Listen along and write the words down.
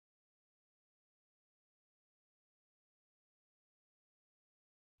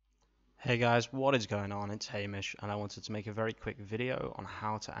Hey guys, what is going on? It's Hamish and I wanted to make a very quick video on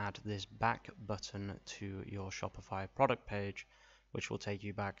how to add this back button to your Shopify product page, which will take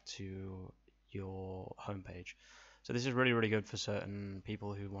you back to your homepage. So this is really good for certain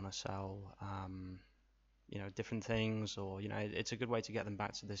people who want to sell different things, or it's a good way to get them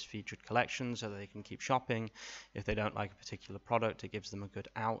back to this featured collection so that they can keep shopping. If they don't like a particular product, it gives them a good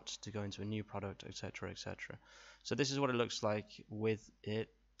out to go into a new product, etc. So this is what it looks like with it,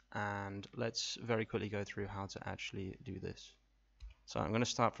 and let's very quickly go through how to actually do this. So I'm going to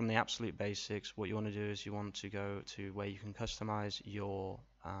start from the absolute basics. What you want to do is you want to go to where you can customize your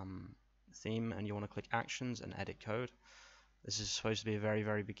theme, and you want to click actions and edit code. This is supposed to be a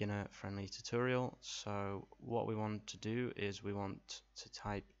very beginner friendly tutorial. So what we want to do is we want to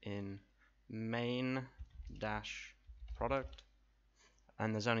type in main-product,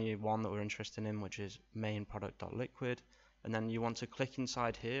 and there's only one that we're interested in, which is main-product.liquid. And then you want to click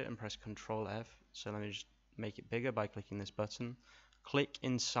inside here and press Control F. So let me just make it bigger by clicking this button. Click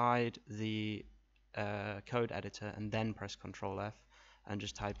inside the code editor and then press Control F and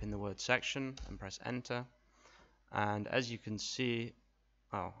just type in the word section and press enter. And as you can see,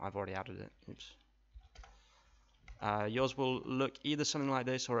 oh, I've already added it. Oops. Yours will look either something like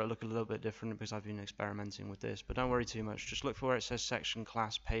this, or it'll look a little bit different because I've been experimenting with this. But don't worry too much. Just look for where it says section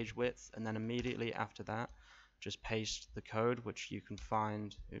class page width, and then immediately after that, just paste the code, which you can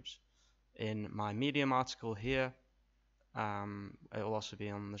find in my Medium article here. It will also be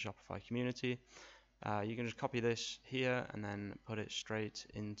on the Shopify community. You can just copy this here and then put it straight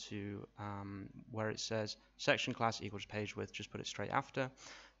into where it says section class equals page width. Just put it straight after.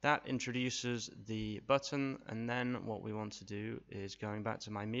 That introduces the button, and then what we want to do is, going back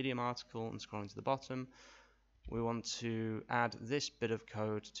to my Medium article and scrolling to the bottom, we want to add this bit of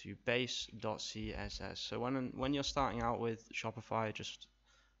code to base.css. So when you're starting out with Shopify, just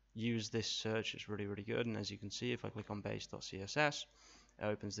use this search. It's really good. And as you can see, if I click on base.css, it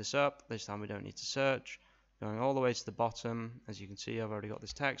opens this up. This time we don't need to search. Going all the way to the bottom, as you can see, I've already got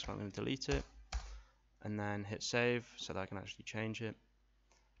this text, but I'm going to delete it and then hit save so that I can actually change it.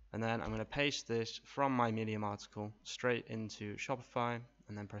 And then I'm going to paste this from my Medium article straight into Shopify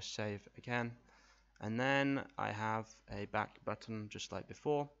and then press save again. And then I have a back button just like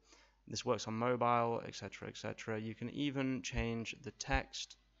before. This works on mobile, etc. You can even change the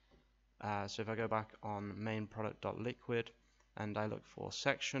text. So if I go back on main-product.liquid and I look for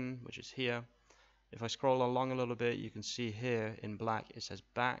section, which is here, if I scroll along a little bit, you can see here in black it says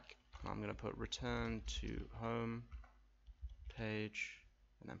back. I'm going to put return to home page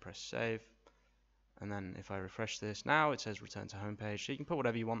and then press save. And then if I refresh this now, it says return to home page. So you can put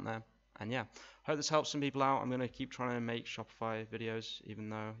whatever you want there. And yeah, hope this helps some people out. I'm going to keep trying to make Shopify videos, even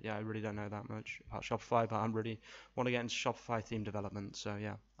though, yeah, I really don't know that much about Shopify, but I really want to get into Shopify theme development. So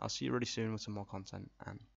yeah, I'll see you really soon with some more content. And